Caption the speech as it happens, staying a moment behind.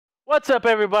What's up,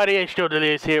 everybody? H2O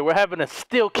Delirious here. We're having a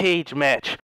steel cage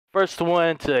match. First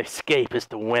one to escape is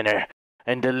the winner.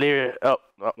 And Delirious... Oh,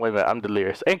 wait a minute. I'm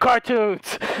Delirious. And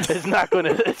Cartoons is not going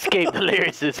to escape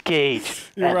Delirious's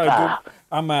cage. You're right, dude.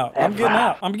 I'm out. I'm getting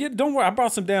out. Don't worry. I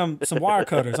brought some wire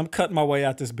cutters. I'm cutting my way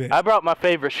out this bitch. I brought my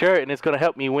favorite shirt, and it's going to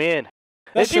help me win.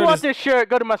 If you want this shirt,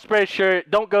 go to my Spreadshirt.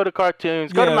 Don't go to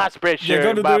Cartoons. Go to my Spreadshirt. Yeah,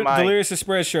 go to Delirious'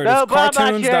 Spreadshirt. No, it's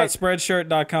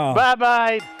cartoons.spreadshirt.com.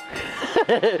 Bye-bye.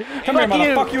 Come here,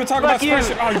 motherfucker. You were talking about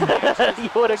Spreadshirt. Oh, you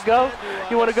want to go?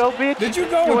 You want to go, bitch? Did you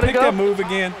go and pick that move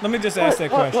again? Let me just ask that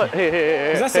question. What?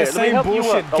 Here. That's that same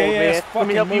bullshit, gay-ass fucking move. Let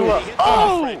me help you up.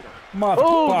 Oh!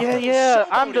 Motherfucker. Yeah.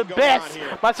 I'm the best.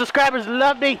 My subscribers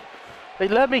love me. They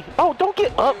love me. Oh, don't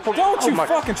get up for me. Don't you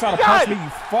fucking try to punch me, you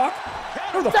fuck.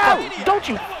 Who the fuck? Don't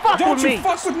you fuck with me. Don't you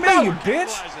fuck with me, you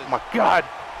bitch. Oh, my God.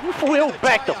 You will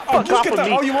back the fuck off of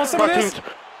me. Oh, you want some of this?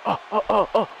 Oh.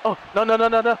 No.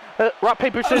 Rock,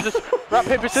 paper, scissors. Rock,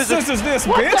 paper, scissors. Scissors this,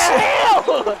 what bitch.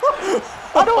 What the hell?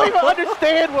 I don't even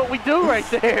understand what we do right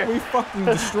there. We fucking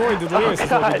destroyed Delirious is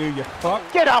what we do, you fuck.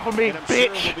 Get off of me,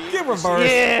 bitch. Get reversed.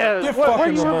 Yeah. Get what are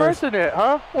fucking you reversed. reversing it,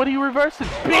 huh? What are you reversing,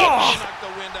 bitch?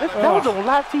 That was on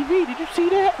live TV. Did you see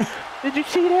that? Did you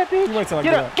see that, bitch? Wait till I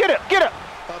get up.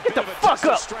 Get the fuck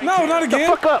up. No, not again. Get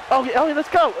the fuck up. Oh, let's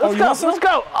go. Let's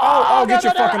go. Oh, get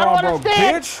your fucking arm broke,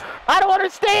 bitch. I don't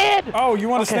understand. Oh,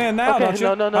 you understand now, don't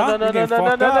you? No. You're getting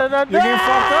fucked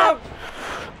up.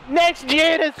 Next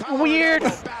gen is weird.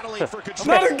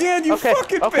 Not again, you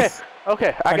fucking bitch.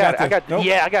 Okay, I got it.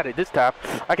 Yeah, I got it this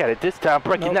time.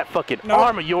 Breaking that fucking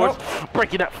arm of yours.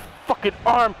 Breaking that fucking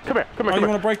arm. Come here. Oh, you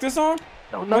want to break this arm?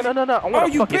 No. I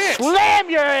want to fucking slam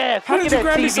your ass. How did you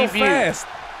grab me so fast?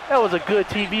 That was a good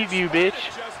TV view, bitch.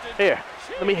 Here,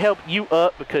 let me help you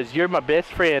up because you're my best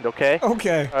friend, okay?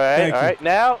 Okay. All right.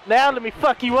 Now let me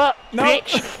fuck you up,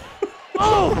 bitch.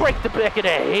 Oh, break the back of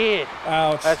that head.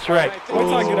 Ouch. That's right. Wait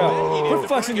till I get up. Quit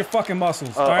flexing your fucking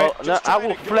muscles, all right? No, I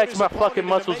will flex my fucking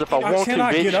muscles if I want to, bitch. I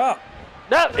cannot get up.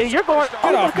 No, you're going.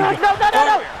 Get off me.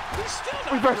 No.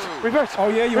 Reverse. Oh,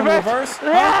 yeah? You want to reverse?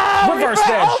 No, reverse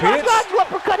that, bitch. Oh, my God, you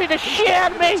uppercutted the shit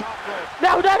out of me.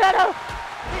 No.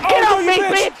 Get off me,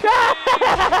 bitch!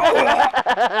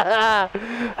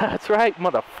 That's right,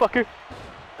 motherfucker.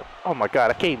 Oh my God,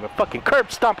 I can't even fucking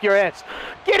curb stomp your ass.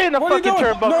 Get in the fucking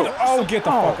turnbuckle. No. Oh, get the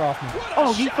fuck off me.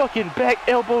 Oh, you fucking back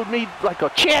elbowed me like a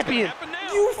champion.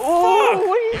 You fuck! Oh,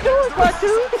 what are you doing,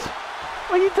 Cartoons?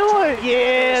 What are you doing?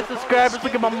 Yeah, subscribers,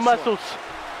 look at my muscles.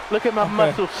 Look at my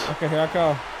muscles. Okay, here I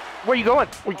go. Where you going?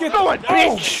 Where you going,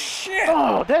 bitch? Oh, shit.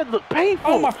 Oh, that looked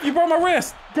painful. Oh, you broke my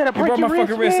wrist. Did I break your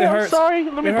wrist, man? It hurts. I'm sorry.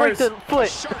 Let me break the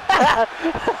foot.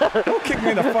 Don't kick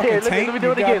me in the fucking tank. Let me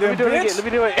do it again. Let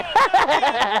me do it.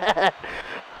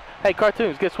 Hey,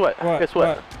 Cartoons, guess what? Guess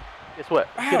what?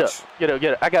 Ouch. Get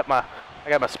up. I got my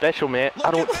special, man.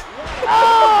 I don't.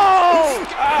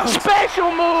 Oh! Special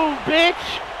move,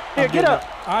 bitch. Here, get up.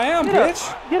 I am,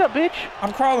 bitch. Get up, bitch.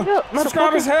 I'm crawling.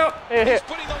 Subscribers, help. Here.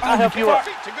 I'll help you up.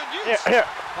 Here.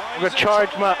 I'm gonna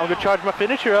charge my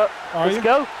finisher up. Let's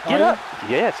go. Get up.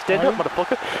 Yeah, stand up,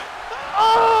 motherfucker.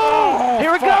 Oh!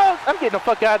 Here it goes. I'm getting the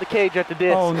fuck out of the cage after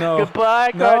this. Oh no.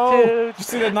 Goodbye, Cartoons. You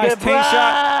see that nice tank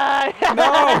shot?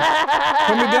 No.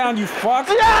 Put me down, you fuck.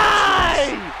 Yeah.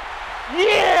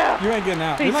 You ain't getting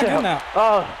out. You're not getting out.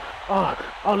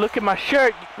 Oh, look at my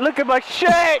shirt. Look at my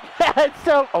shirt.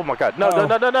 So, oh my God. No.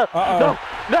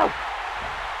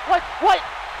 What?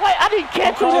 I didn't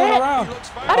cancel that.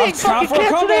 I didn't fucking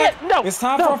cancel that. No. It's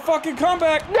time for a fucking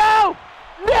comeback. No.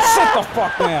 Shut the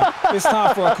fuck down. It's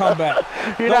time for a comeback.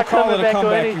 Don't call it a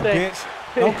comeback, you bitch.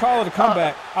 Don't call it a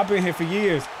comeback. I've been here for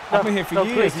years.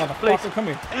 Please, motherfucker. Come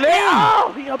here.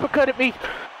 Oh, he uppercutted me.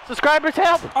 Subscribers,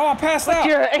 help. Oh, I passed out. Put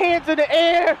your hands in the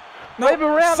air. Wave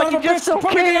around like you just don't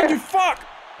care. Put me down, you fuck.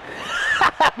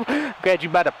 Grab you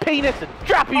by the penis and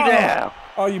drop you down.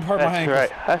 Oh, you hurt my ankles.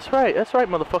 That's right,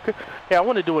 motherfucker. Hey, I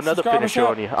want to do another finisher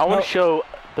on you. I want to show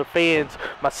the fans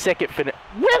my second finish.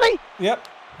 Really? Yep.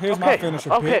 Here's my finisher,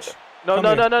 bitch. No.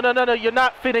 You're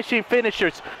not finishing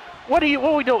finishers. What are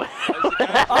we doing?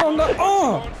 I don't know.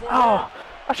 Oh,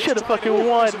 I should have fucking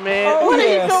won, man. What are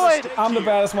you doing? I'm the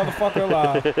baddest motherfucker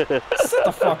alive. Sit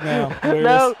the fuck down.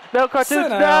 No, Cartoons. Sit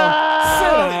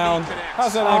down.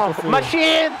 How's that ankle feel? My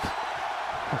shins.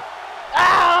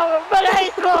 Ow, my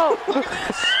ankle.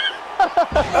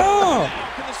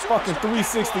 Fucking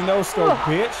 360 no scope,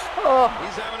 bitch.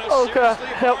 Oh God,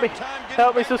 help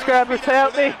me, subscribers,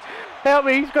 help me.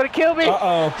 He's gonna kill me. You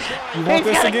want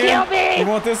this again? Kill me. You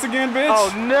want this again, bitch?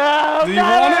 Oh no! Do you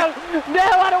want it? No,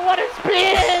 I don't want to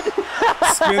spin.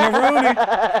 Spin a Rooney.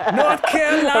 North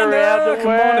Carolina, come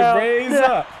on and raise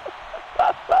up.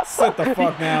 Sit the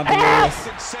fuck down,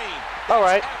 Delirious. All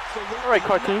right,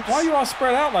 cartoons. Why are you all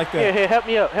spread out like that? Here, help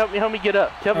me up. Help me get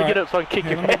up. Help me get up so I can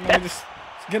kick your let ass. me just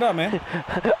get up, man.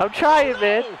 I'm trying,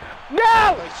 man.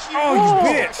 No! Oh, you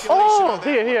bitch! Oh,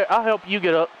 here. I'll help you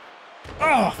get up.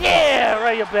 Oh, yeah,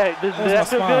 right your back. Did that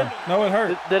feel good? No, it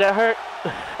hurt. Did that hurt?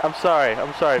 I'm sorry,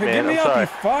 man. Get me I'm up, sorry. you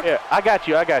fuck. Here, I got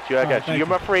you. You're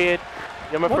my friend.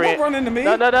 You're my friend. Don't run into me.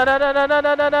 No.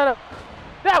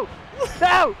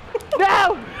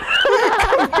 No!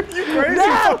 You crazy?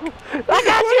 No! I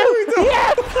got you!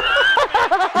 Yes!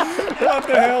 What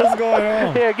the hell is going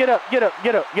on? Here, get up.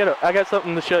 I got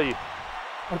something to show you.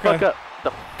 Okay.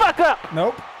 The fuck up!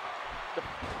 Nope.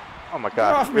 Oh my Get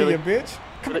God. off really? me, you bitch.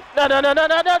 No. Oh,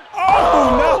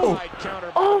 no.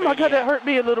 Oh my God, that hurt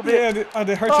me a little bit. Yeah, did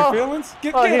it hurt your feelings?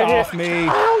 Get here. off me.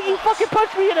 Oh, you fucking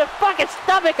punched me in the fucking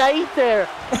stomach. I eat there.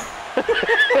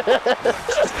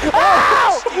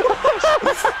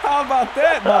 How about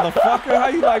that, motherfucker? How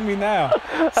you like me now?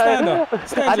 Stand up.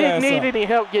 Stand I didn't your need ass up. any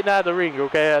help getting out of the ring,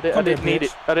 okay? I didn't need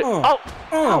it.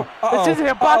 This isn't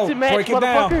a boxing match, break it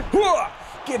down. motherfucker.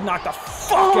 Get knocked the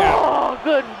fuck out.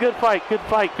 Good fight.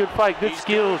 Good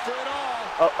skills.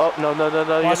 Oh, no,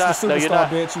 Watch the superstar,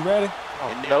 bitch. You ready?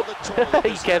 Oh, nope.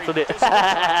 He canceled it.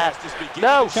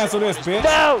 No. Cancel this, bitch.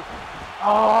 No.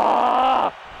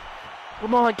 Oh.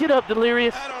 Come on, get up,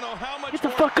 Delirious. Get the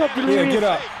fuck up, Delirious.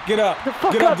 Yeah, get up. The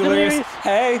fuck Get up, Delirious.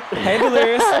 Hey,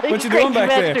 Delirious. What you doing back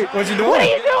there? What you doing? What are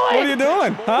you doing? What are you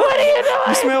doing? Huh? What are you doing?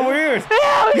 You smell weird.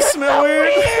 No, You smell so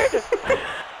weird.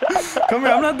 Come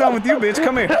here. I'm not done with you, bitch.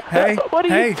 Come here. Hey, What are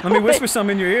you let me doing? whisper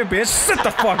something in your ear, bitch. Sit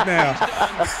the fuck down.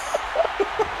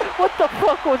 What the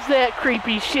fuck was that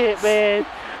creepy shit, man?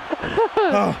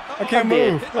 Oh, I can't I'm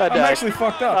dead. move. I I'm died. actually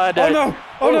fucked up. I died.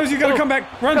 Oh no, you gotta come back.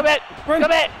 Run. Come back. Run. Come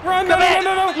back. Run. Come back.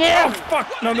 No. Yeah. Oh,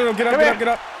 fuck. No. Get up, Come get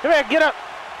up. Come here, get up.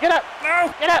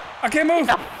 No. Get up. I can't move.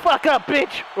 Get the fuck up,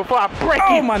 bitch, before I break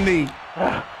Oh, you. my knee.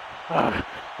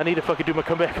 I need to fucking do my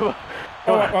comeback. Come on.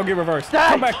 Oh, I'll get reversed. Die.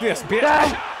 Come back this, bitch.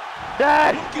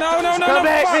 Die. No. Come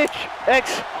back, fuck. bitch.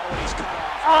 X.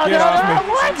 Oh, Get no, off no, me.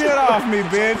 what? Get off me,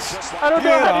 bitch. I don't know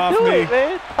Get how off to do me. it,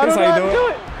 man. I don't know how to do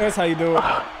it. That's how you do it.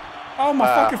 Oh, my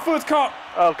fucking foot's caught.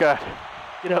 Oh, God.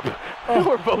 Get up.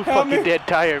 We're both help fucking me. dead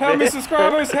tired, Help man. me,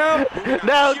 subscribers. Help.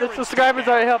 No, the subscribers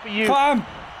aren't helping you. Climb.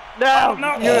 No,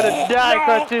 No. you're gonna die,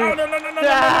 cartoon. Oh, no.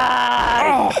 Die.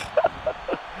 Oh.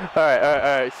 All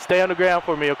right. Stay on the ground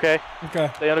for me, okay? Okay.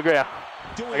 Stay on the ground.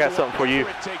 I got something for you.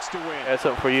 I got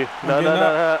something for you. No.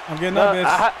 I'm getting up,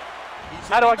 bitch.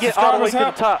 How do I get all the way to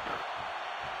the top?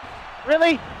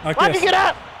 Really? Like Why'd this. you get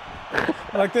up?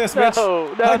 Like this, bitch.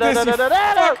 No. Like this, you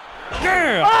fuck.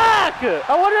 Yeah. Fuck!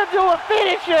 I want to do a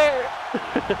finisher.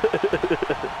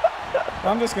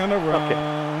 I'm just gonna run. Okay.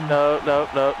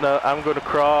 No. I'm gonna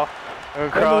crawl.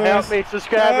 Help Delirious. me,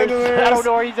 subscribers. Delirious. I don't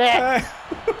know where he's at.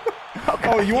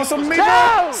 Oh, you want some meat?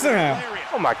 No! Sit down.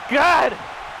 Oh my God!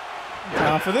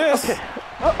 Time for this. Okay.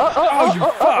 Oh, you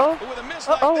fuck.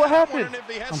 What happened?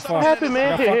 I'm fucked. What happened,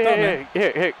 man? I got fucked up, man.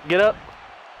 Here, get up.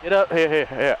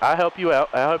 Here. I'll help you out.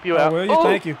 Oh, will you?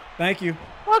 Thank you. Thanks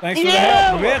Fuck for you. the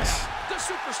help, bitch.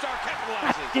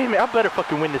 God damn it, I better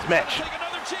fucking win this match.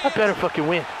 I better fucking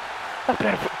win.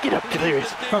 Get up,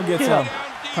 Delirious. Come get Get some. up.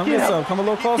 Come Get get up. some. Come a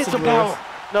little closer, Get some Delirious. power.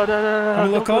 No. Come a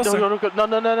little closer. No.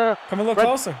 Come a little Run.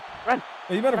 closer. Run.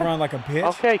 Well, you better run like a bitch.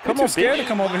 Okay, come You're on, too scared bitch. to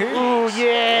come over here. Ooh,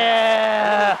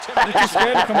 yeah. You're too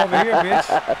scared to come over here, bitch.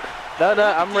 No,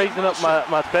 I'm raising up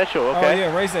my special, okay? Oh,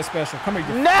 yeah, raise that special. Come here,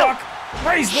 you No. fuck.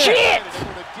 Raise that.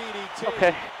 Shit!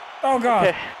 Okay. Oh, God.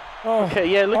 Okay. Oh. Okay,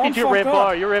 yeah, look I'm at your red fucked up.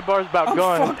 bar. Your red bar's about I'm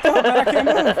gone. fucked up, man. I can't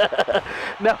move.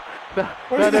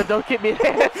 No, don't get me in the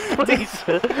ass, please.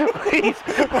 Please,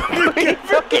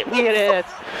 don't get me in the ass.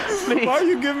 Please. Why are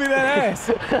you giving me that ass?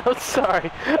 I'm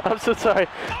sorry. I'm so sorry.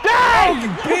 Oh, Die! you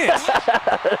bitch.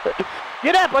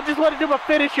 Get up. I just want to do my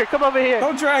finisher. Come over here.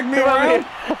 Don't drag me Come over around.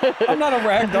 here. I'm not a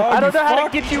rag dog. I don't you know how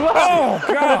fuck. to get you up. Oh,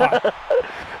 God.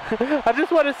 I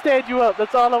just want to stand you up.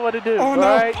 That's all I want to do. Oh, no.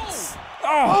 All right?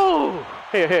 Oh. Oh.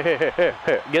 Here.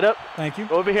 Get up. Thank you.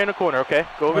 Go over here in the corner, okay?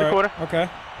 Go over the corner. Okay.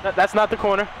 No, that's not the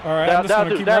corner. All right, I'm just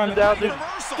gonna keep running.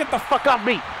 Get the fuck off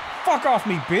me. Fuck off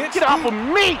me, bitch. Get off of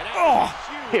me. Oh.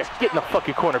 Here, get in the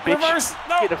fucking corner, bitch. Reverse.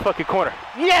 No. Get in the fucking corner.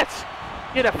 Yes.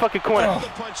 Get in that fucking corner. Oh.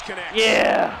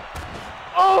 Yeah.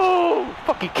 Oh.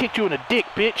 Fucking kicked you in the dick,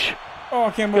 bitch. Oh,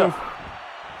 I can't move.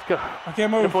 Let's go. I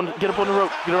can't move. Get up on the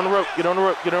rope. Get on the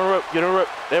rope.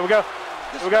 There we go.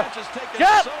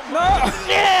 Jump! No.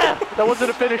 Yeah! That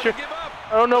wasn't a finisher.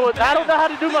 I don't know how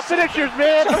to do my finishers,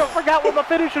 man. I forgot what my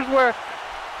finishers were.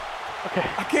 Okay.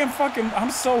 I can't fucking.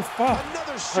 I'm so fucked.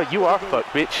 Oh, you are fucked,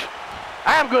 bitch.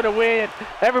 I'm gonna win.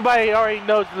 Everybody already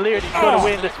knows Delirious is gonna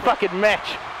win this fucking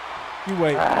match. You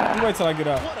wait. You wait till I get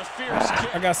up.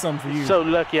 I got something for you. So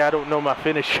lucky I don't know my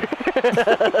finisher.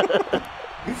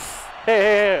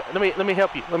 Hey, let me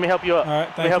help you. Let me help you up. All right,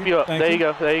 let me help you up. There you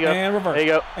go. There you go. And reverse. There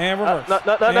you go. And reverse. No.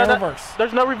 Reverse.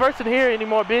 There's no reversing here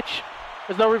anymore, bitch.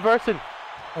 There's no reversing.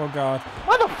 Oh God.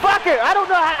 Motherfucker! I don't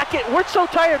know how I can't. We're so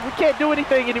tired. We can't do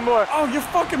anything anymore. Oh, you're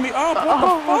fucking me up. What the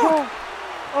fuck?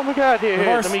 Oh my God! Here.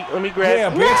 Let me grab.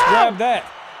 Yeah, bitch. Grab that.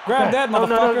 Grab that,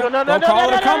 motherfucker. No, don't call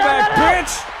it a comeback,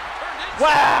 bitch.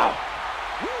 Wow.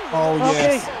 Oh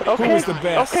yes. Okay. Who is the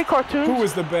best? Okay, cartoons. Who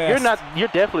is the best? You're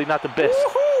definitely not the best.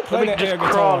 Let me just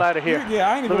crawl out of here. Yeah,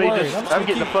 I ain't even worried. I'm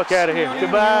getting the fuck out of here.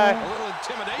 Goodbye.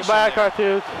 Goodbye,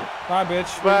 cartoons. Bye,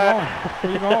 bitch. Bye.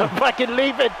 Where you going? I'm fucking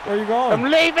leaving. Where you going? I'm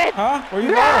leaving. Huh? Where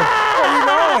you going?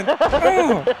 Where you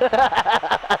going?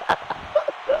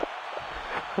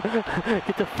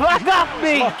 Get the fuck off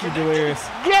me. Fuck you, Delirious.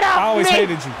 Get off me. I always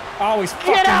hated you. I always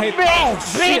fucking hated you. Oh,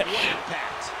 shit.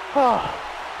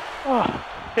 Oh.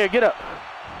 Here, get up.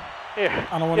 Here.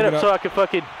 I don't want to get up so I can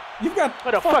fucking. You've got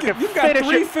fucking you've got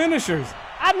 3 finishers.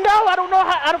 I know. I don't know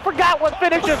how. I forgot what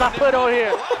finishers I put on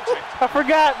here. I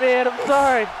forgot, man. I'm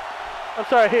sorry. I'm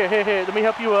sorry. Here. Let me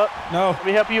help you up. No. Let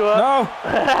me help you up. No.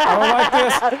 I don't like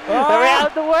this.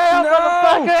 Around the world, no.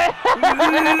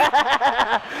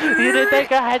 motherfucker. You didn't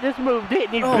think I had this move,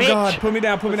 didn't you, bitch? Oh, God. Put me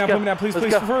down. Please. For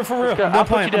real. I'm done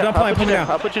playing. Put me down.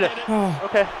 I'll put you down. Oh.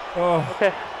 Okay. Oh.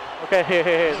 Okay.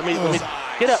 Here. Let me.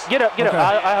 Get up. Okay.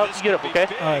 I'll help you get up, okay?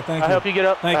 All right, thank you. I'll help you get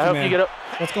up. Thank you, man. You get up.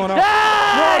 What's going on?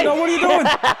 Hey! No, what are you doing?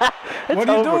 What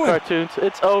are you doing? Cartoons.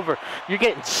 It's over. You're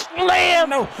getting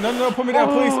slammed. No, put me down,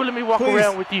 please. Let me walk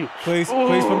around with you. Please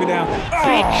put me down.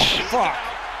 Bitch. Oh, fuck.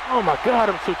 Oh, my God,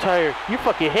 I'm so tired. You're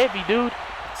fucking heavy, dude.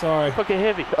 Sorry. You're fucking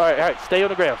heavy. All right. Stay on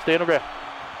the ground.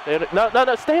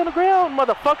 No. Stay on the ground,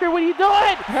 motherfucker. What are you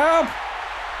doing? Help.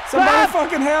 Somebody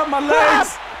fucking help my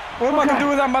legs. What am I going to do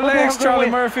without my legs, Charlie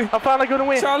Murphy? I'm finally going to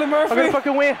win. Charlie Murphy. I'm going to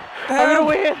fucking win. I'm going to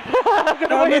win.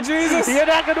 Help me, Jesus. You're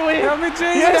not going to win. Help me,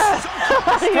 Jesus.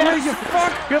 Come here, you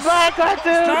fuck. Goodbye,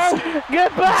 cartoons. No.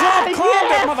 Goodbye. Jump, climb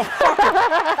that motherfucker.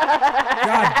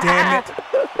 God damn it.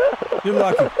 You're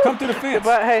lucky. Come through the fence.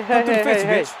 Goodbye. Hey. Come through the fence,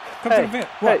 bitch. Come through the fence.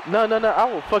 What? Hey, no. I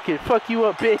will fucking fuck you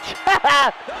up, bitch.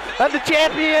 I'm the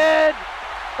champion.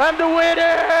 I'm the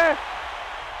winner.